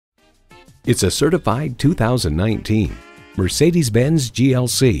It's a certified 2019 Mercedes-Benz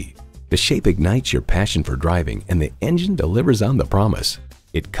GLC. The shape ignites your passion for driving and the engine delivers on the promise.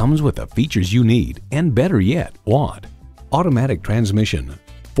 It comes with the features you need and, better yet, want. Automatic transmission,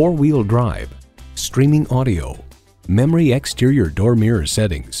 four-wheel drive, streaming audio, memory exterior door mirror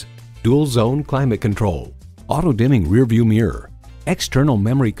settings, dual zone climate control, auto-dimming rearview mirror, external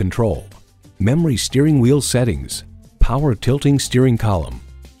memory control, memory steering wheel settings, power tilting steering column,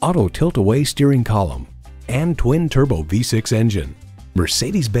 auto tilt-away steering column, and twin-turbo V6 engine.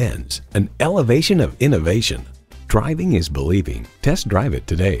 Mercedes-Benz, an elevation of innovation. Driving is believing. Test drive it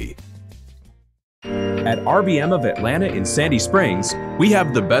today. At RBM of Atlanta in Sandy Springs, we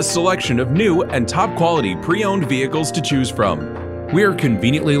have the best selection of new and top-quality pre-owned vehicles to choose from. We are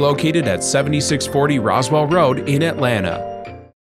conveniently located at 7640 Roswell Road in Atlanta.